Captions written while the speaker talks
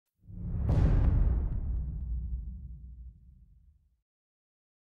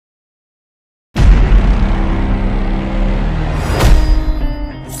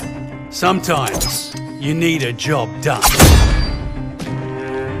Sometimes you need a job done.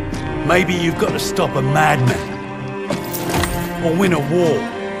 Maybe you've got to stop a madman or win a war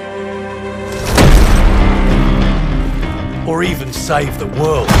or even save the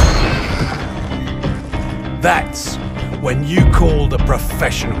world. That's when you call the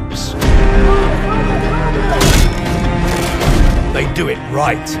professionals. They do it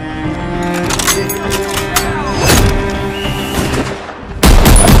right.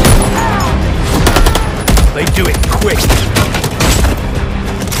 They do it quick.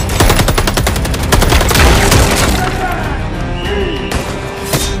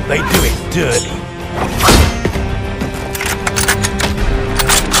 They do it dirty.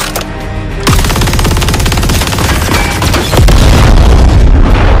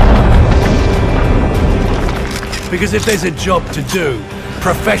 Because if there's a job to do,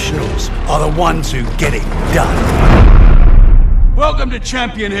 professionals are the ones who get it done. Welcome to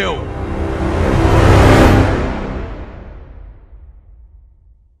Champion Hill.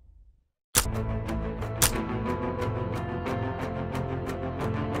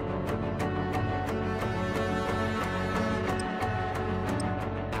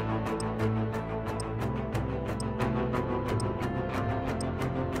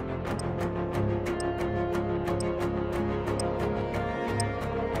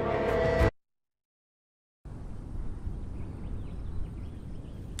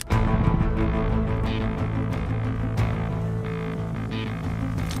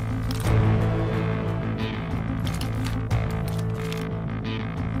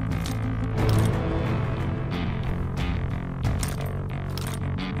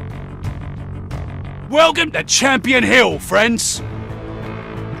 Welcome to Champion Hill, friends.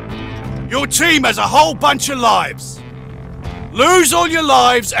 Your team has a whole bunch of lives. Lose all your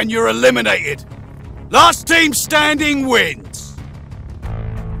lives and you're eliminated. Last team standing wins.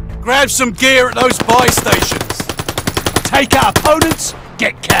 Grab some gear at those buy stations. Take out opponents,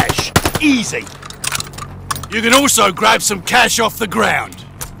 get cash. Easy. You can also grab some cash off the ground.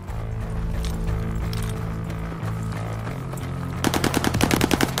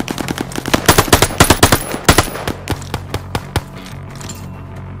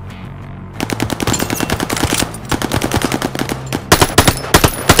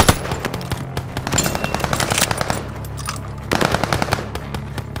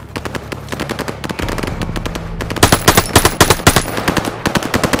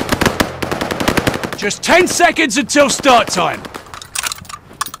 Just 10 seconds until start time.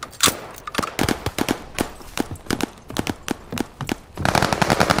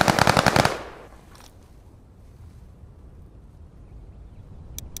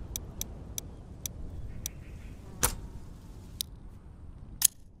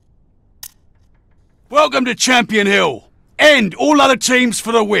 Welcome to Champion Hill. End all other teams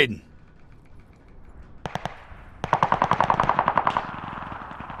for the win.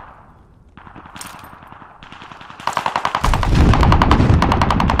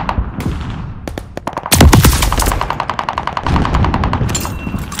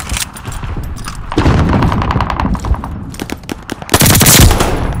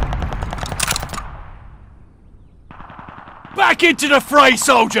 Back into the fray,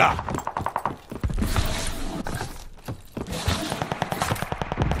 soldier!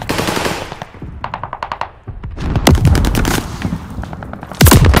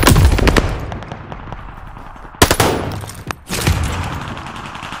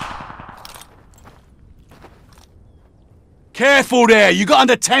 Careful there, you got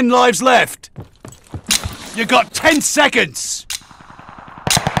under 10 lives left. You got 10 seconds.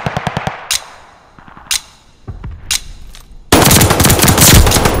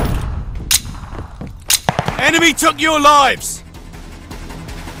 Enemy took your lives!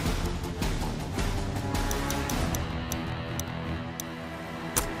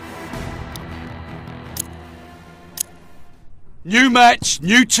 New match,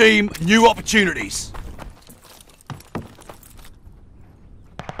 new team, new opportunities.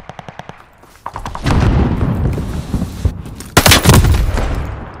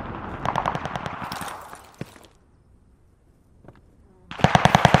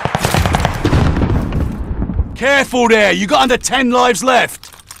 Careful there, you got under 10 lives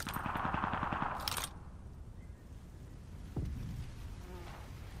left.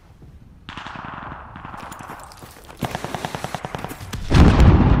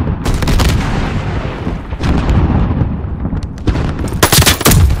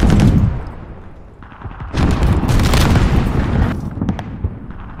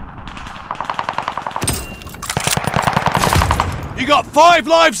 You got 5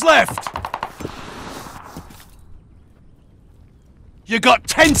 lives left. You got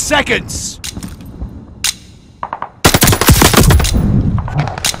 10 seconds!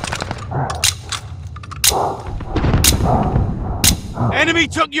 Enemy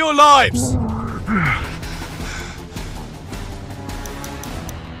took your lives!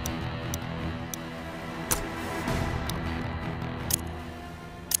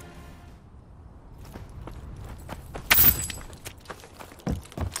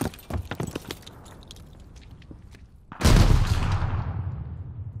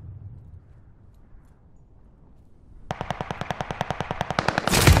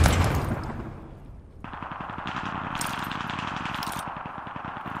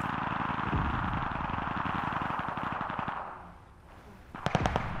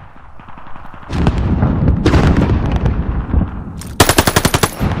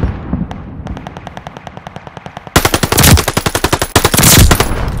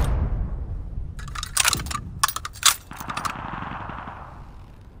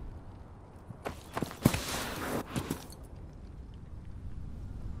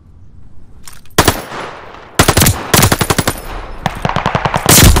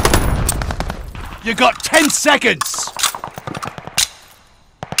 You got 10 seconds!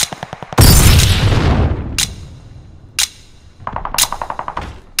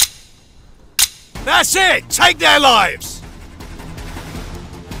 That's it! Take their lives!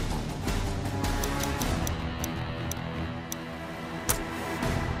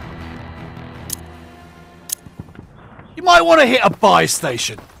 You might want to hit a buy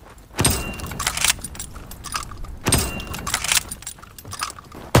station.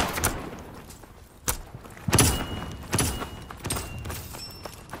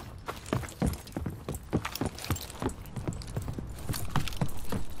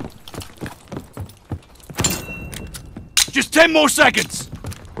 Just 10 more seconds!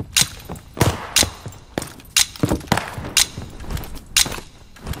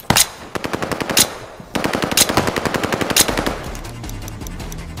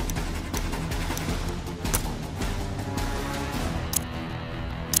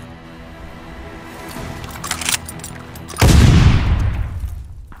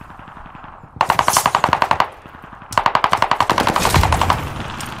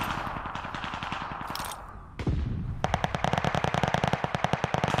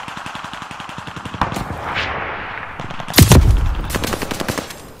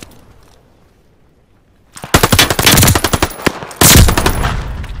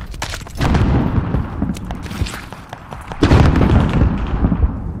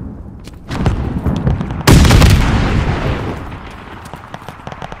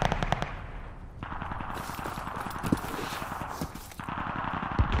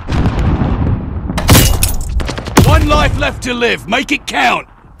 One life left to live. Make it count.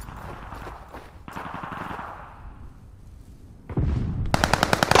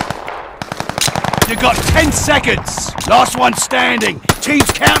 You got 10 seconds. Last one standing.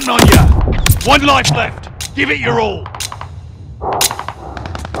 Team's counting on you. One life left. Give it your all.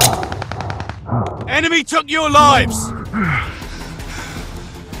 Enemy took your lives.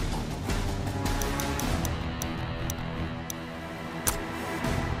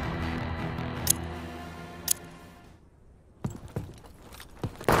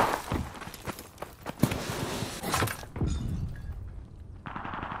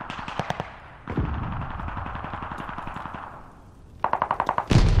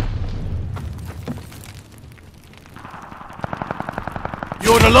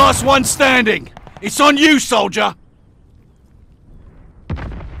 You're the last one standing. It's on you, soldier.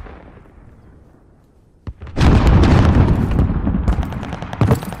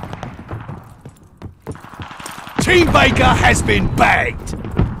 Team Baker has been bagged.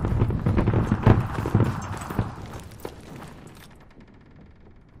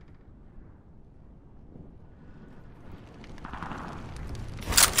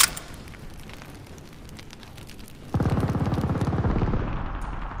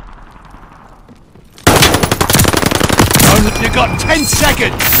 You got 10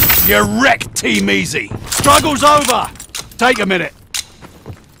 seconds! You wrecked Team Easy! Struggle's over! Take a minute.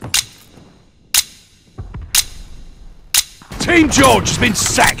 Team George has been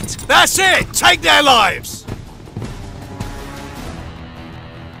sacked! That's it! Take their lives!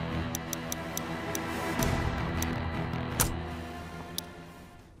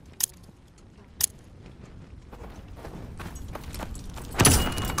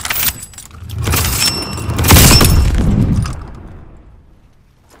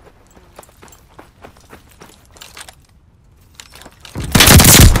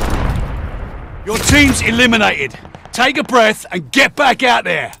 Your team's eliminated. Take a breath and get back out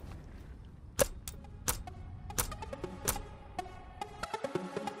there.